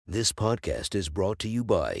This podcast is brought to you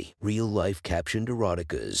by Real Life Captioned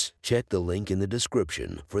Eroticas. Check the link in the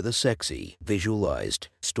description for the sexy, visualized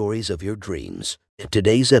stories of your dreams.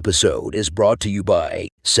 Today's episode is brought to you by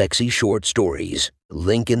Sexy Short Stories.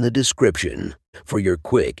 Link in the description for your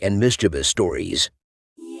quick and mischievous stories.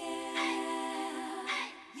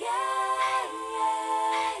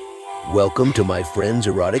 Welcome to my friend's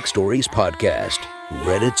Erotic Stories podcast,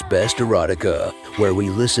 Reddit's Best Erotica, where we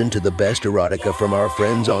listen to the best erotica from our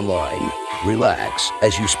friends online. Relax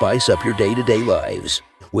as you spice up your day-to-day lives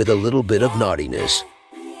with a little bit of naughtiness.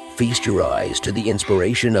 Feast your eyes to the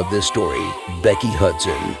inspiration of this story, Becky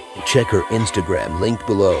Hudson. Check her Instagram linked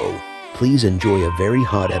below. Please enjoy a very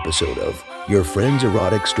hot episode of Your Friend's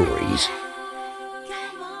Erotic Stories.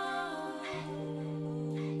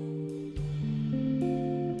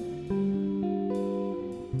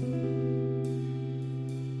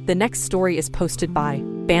 The next story is posted by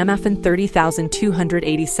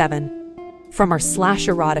BamFN30287 from our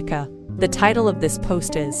 /erotica. The title of this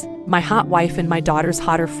post is My Hot Wife and My Daughter's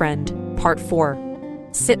Hotter Friend, Part 4.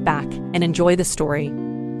 Sit back and enjoy the story.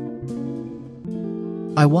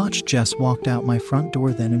 I watched Jess walk out my front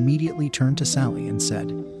door, then immediately turned to Sally and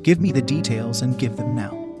said, "Give me the details and give them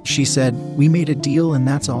now." She said, "We made a deal and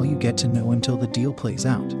that's all you get to know until the deal plays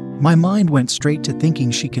out." My mind went straight to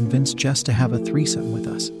thinking she convinced Jess to have a threesome with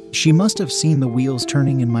us. She must have seen the wheels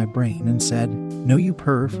turning in my brain and said, "No you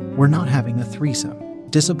perv, we're not having a threesome."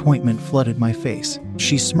 Disappointment flooded my face.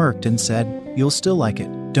 She smirked and said, "You'll still like it.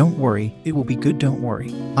 Don't worry, it will be good, don't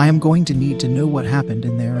worry. I am going to need to know what happened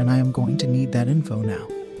in there and I am going to need that info now,"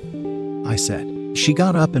 I said. She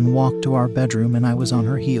got up and walked to our bedroom and I was on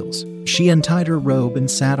her heels. She untied her robe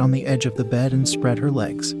and sat on the edge of the bed and spread her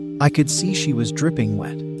legs. I could see she was dripping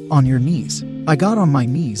wet. "On your knees." I got on my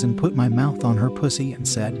knees and put my mouth on her pussy and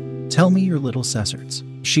said, "Tell me your little sesserts."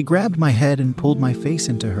 She grabbed my head and pulled my face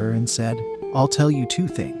into her and said, "I'll tell you 2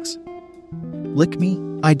 things. Lick me."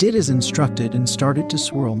 I did as instructed and started to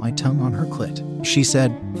swirl my tongue on her clit. She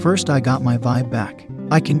said, "First I got my vibe back."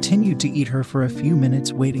 I continued to eat her for a few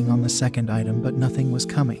minutes waiting on the second item, but nothing was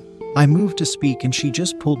coming. I moved to speak and she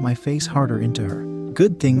just pulled my face harder into her.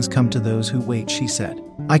 "Good things come to those who wait," she said.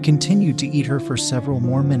 I continued to eat her for several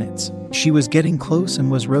more minutes. She was getting close and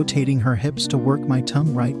was rotating her hips to work my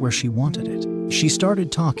tongue right where she wanted it. She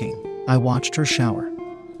started talking. I watched her shower.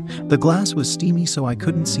 The glass was steamy so I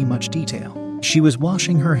couldn't see much detail. She was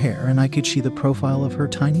washing her hair and I could see the profile of her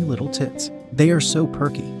tiny little tits. They are so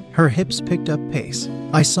perky. Her hips picked up pace.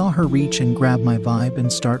 I saw her reach and grab my vibe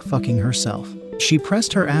and start fucking herself. She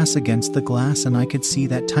pressed her ass against the glass and I could see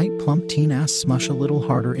that tight plump teen ass smush a little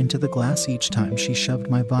harder into the glass each time she shoved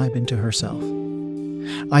my vibe into herself.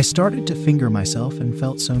 I started to finger myself and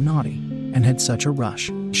felt so naughty and had such a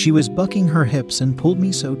rush. She was bucking her hips and pulled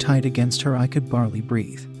me so tight against her I could barely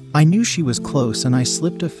breathe. I knew she was close and I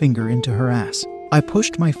slipped a finger into her ass. I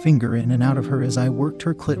pushed my finger in and out of her as I worked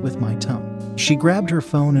her clit with my tongue. She grabbed her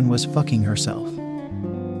phone and was fucking herself.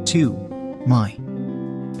 2. My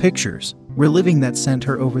pictures. Reliving that sent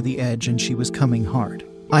her over the edge and she was coming hard.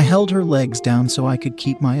 I held her legs down so I could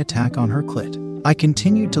keep my attack on her clit. I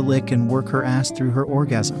continued to lick and work her ass through her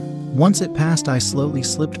orgasm. Once it passed, I slowly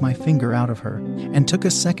slipped my finger out of her and took a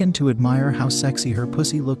second to admire how sexy her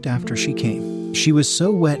pussy looked after she came. She was so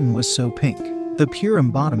wet and was so pink, the pure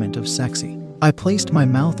embodiment of sexy. I placed my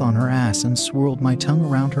mouth on her ass and swirled my tongue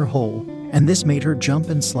around her hole, and this made her jump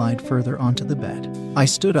and slide further onto the bed. I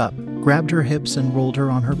stood up, grabbed her hips and rolled her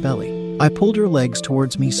on her belly. I pulled her legs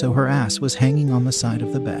towards me so her ass was hanging on the side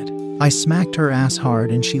of the bed. I smacked her ass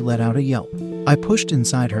hard and she let out a yelp. I pushed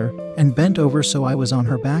inside her and bent over so I was on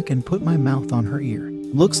her back and put my mouth on her ear.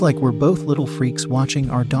 Looks like we're both little freaks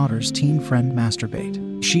watching our daughter's teen friend masturbate.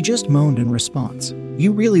 She just moaned in response.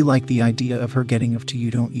 "You really like the idea of her getting up to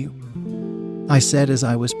you, don't you?" I said as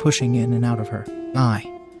I was pushing in and out of her. "I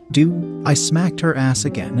do." I smacked her ass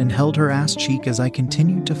again and held her ass cheek as I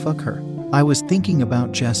continued to fuck her. I was thinking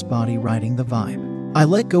about Jess' body riding the vibe. I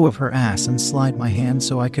let go of her ass and slid my hand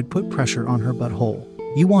so I could put pressure on her butthole.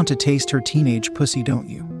 "You want to taste her teenage pussy, don't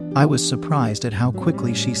you?" I was surprised at how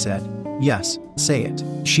quickly she said, "Yes, say it."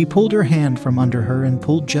 She pulled her hand from under her and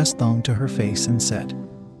pulled Jess' thong to her face and said,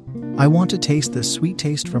 "I want to taste the sweet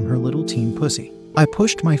taste from her little teen pussy." I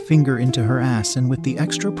pushed my finger into her ass and with the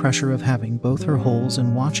extra pressure of having both her holes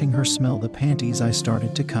and watching her smell the panties, I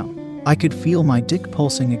started to come. I could feel my dick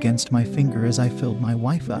pulsing against my finger as I filled my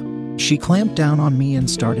wife up. She clamped down on me and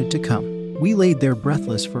started to come. We laid there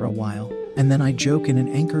breathless for a while, and then I joke in an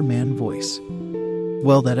anchorman voice.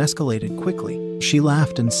 Well, that escalated quickly. She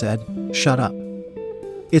laughed and said, "Shut up.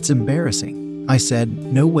 It's embarrassing." I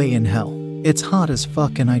said, "No way in hell. It's hot as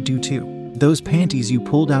fuck and I do too." Those panties you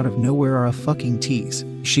pulled out of nowhere are a fucking tease,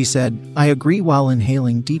 she said. I agree while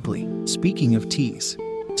inhaling deeply. Speaking of tease,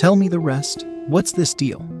 tell me the rest. What's this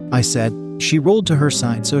deal? I said. She rolled to her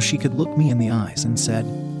side so she could look me in the eyes and said,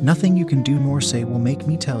 nothing you can do nor say will make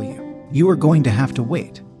me tell you. You are going to have to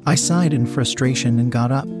wait. I sighed in frustration and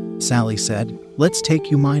got up. Sally said, let's take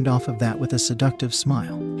your mind off of that, with a seductive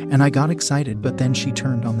smile. And I got excited, but then she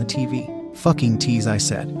turned on the TV. Fucking tease, I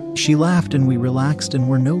said. She laughed and we relaxed and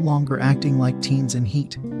were no longer acting like teens in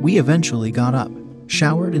heat. We eventually got up,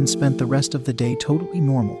 showered, and spent the rest of the day totally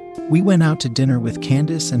normal. We went out to dinner with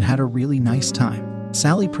Candace and had a really nice time.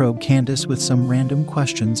 Sally probed Candace with some random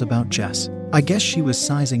questions about Jess. I guess she was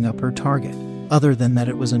sizing up her target. Other than that,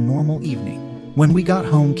 it was a normal evening. When we got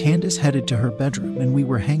home, Candace headed to her bedroom and we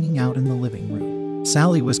were hanging out in the living room.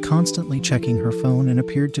 Sally was constantly checking her phone and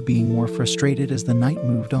appeared to be more frustrated as the night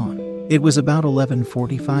moved on. It was about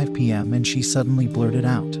 11:45 p.m. and she suddenly blurted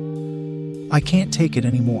out, I can't take it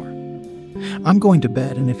anymore. I'm going to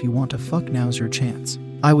bed, and if you want to fuck, now's your chance.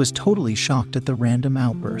 I was totally shocked at the random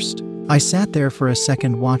outburst. I sat there for a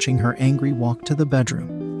second watching her angry walk to the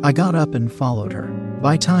bedroom. I got up and followed her.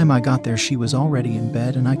 By the time I got there, she was already in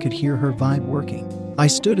bed and I could hear her vibe working. I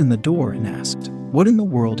stood in the door and asked, what in the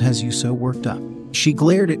world has you so worked up? She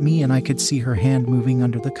glared at me and I could see her hand moving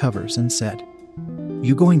under the covers and said,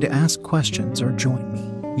 you going to ask questions or join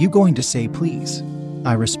me? You going to say please?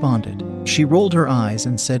 I responded. She rolled her eyes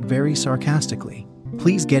and said very sarcastically,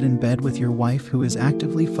 please get in bed with your wife who is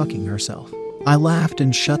actively fucking herself. I laughed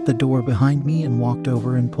and shut the door behind me and walked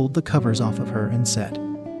over and pulled the covers off of her and said,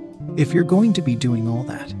 if you're going to be doing all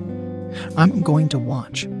that, I'm going to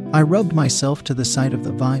watch. I rubbed myself to the sight of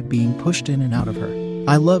the vibe being pushed in and out of her.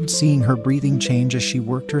 I loved seeing her breathing change as she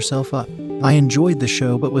worked herself up. I enjoyed the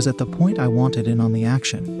show but was at the point I wanted in on the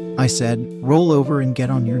action. I said, roll over and get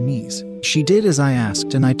on your knees. She did as I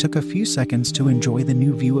asked and I took a few seconds to enjoy the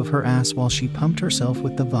new view of her ass while she pumped herself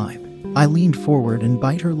with the vibe. I leaned forward and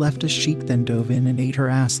bit her leftist cheek, then dove in and ate her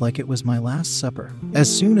ass like it was my last supper. As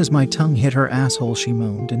soon as my tongue hit her asshole, she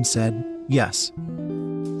moaned and said, yes.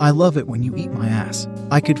 I love it when you eat my ass.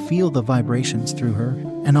 I could feel the vibrations through her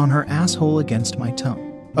and on her asshole against my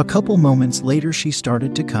tongue. A couple moments later, she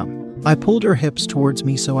started to come. I pulled her hips towards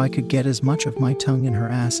me so I could get as much of my tongue in her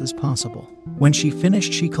ass as possible. When she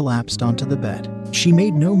finished, she collapsed onto the bed. She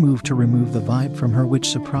made no move to remove the vibe from her, which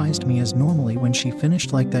surprised me, as normally when she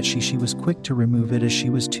finished like that she was quick to remove it, as she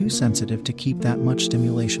was too sensitive to keep that much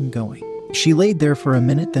stimulation going. She laid there for a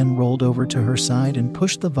minute, then rolled over to her side and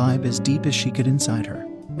pushed the vibe as deep as she could inside her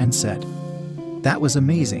and said, that was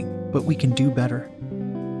amazing, but we can do better.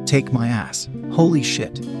 Take my ass. Holy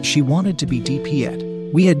shit. She wanted to be DP'd.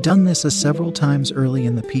 We had done this several times early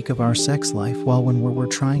in the peak of our sex life while when we were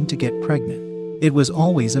trying to get pregnant. It was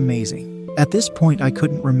always amazing. At this point, I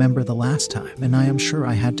couldn't remember the last time, and I am sure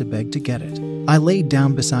I had to beg to get it. I laid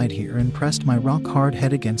down beside her and pressed my rock-hard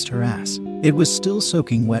head against her ass. It was still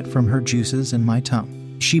soaking wet from her juices and my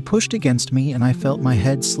tongue. She pushed against me and I felt my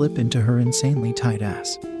head slip into her insanely tight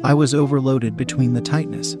ass. I was overloaded between the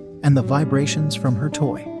tightness and the vibrations from her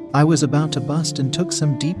toy. I was about to bust and took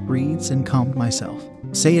some deep breaths and calmed myself.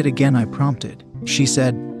 Say it again, I prompted. She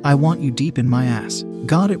said, I want you deep in my ass.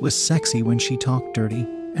 God, it was sexy when she talked dirty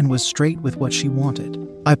and was straight with what she wanted.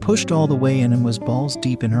 I pushed all the way in and was balls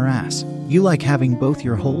deep in her ass. You like having both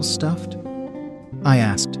your holes stuffed? I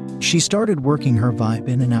asked. She started working her vibe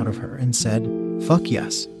in and out of her and said, fuck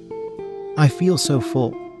yes. I feel so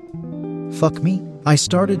full. Fuck me? I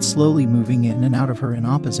started slowly moving in and out of her in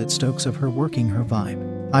opposite strokes of her working her vibe.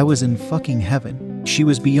 I was in fucking heaven. She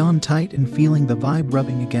was beyond tight, and feeling the vibe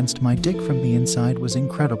rubbing against my dick from the inside was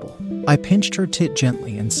incredible. I pinched her tit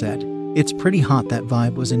gently and said, it's pretty hot. That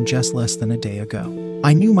vibe was in just less than a day ago.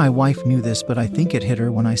 I knew my wife knew this, but I think it hit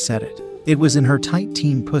her when I said it. It was in her tight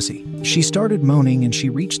teen pussy. She started moaning and she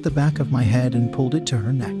reached the back of my head and pulled it to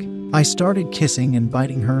her neck. I started kissing and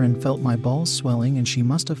biting her and felt my balls swelling, and she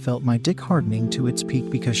must have felt my dick hardening to its peak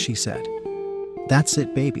because she said, that's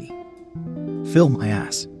it, baby. Fill my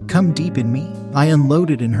ass. Come deep in me. I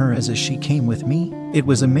unloaded in her as she came with me. It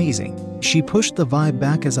was amazing. She pushed the vibe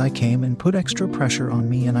back as I came and put extra pressure on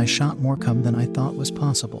me, and I shot more cum than I thought was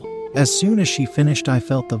possible. As soon as she finished, I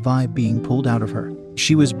felt the vibe being pulled out of her.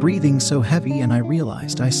 She was breathing so heavy, and I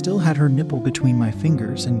realized I still had her nipple between my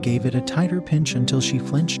fingers and gave it a tighter pinch until she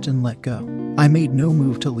flinched and let go. I made no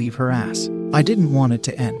move to leave her ass. I didn't want it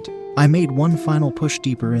to end. I made one final push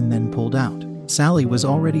deeper and then pulled out. Sally was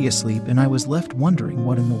already asleep, and I was left wondering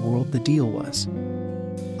what in the world the deal was.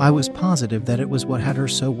 I was positive that it was what had her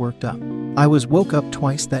so worked up. I was woke up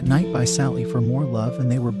twice that night by Sally for more love, and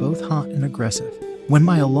they were both hot and aggressive. When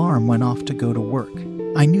my alarm went off to go to work,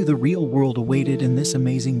 I knew the real world awaited and this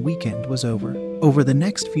amazing weekend was over. Over the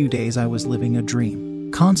next few days, I was living a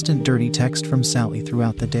dream. Constant dirty text from Sally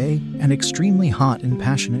throughout the day, and extremely hot and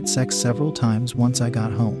passionate sex several times once I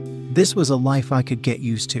got home. This was a life I could get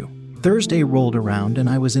used to. Thursday rolled around and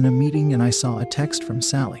I was in a meeting and I saw a text from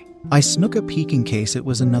Sally. I snuck a peek in case it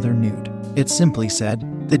was another nude. It simply said,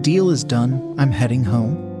 "The deal is done, I'm heading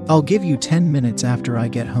home. I'll give you 10 minutes after I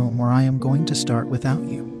get home or I am going to start without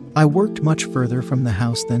you." I worked much further from the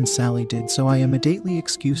house than Sally did, so I immediately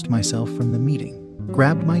excused myself from the meeting,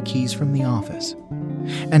 grabbed my keys from the office,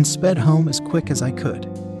 and sped home as quick as I could.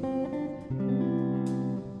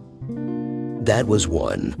 That was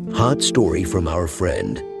one hot story from our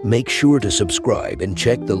friend. Make sure to subscribe and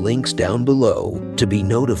check the links down below to be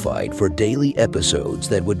notified for daily episodes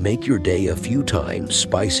that would make your day a few times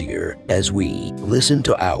spicier as we listen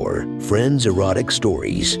to our friends' erotic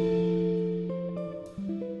stories.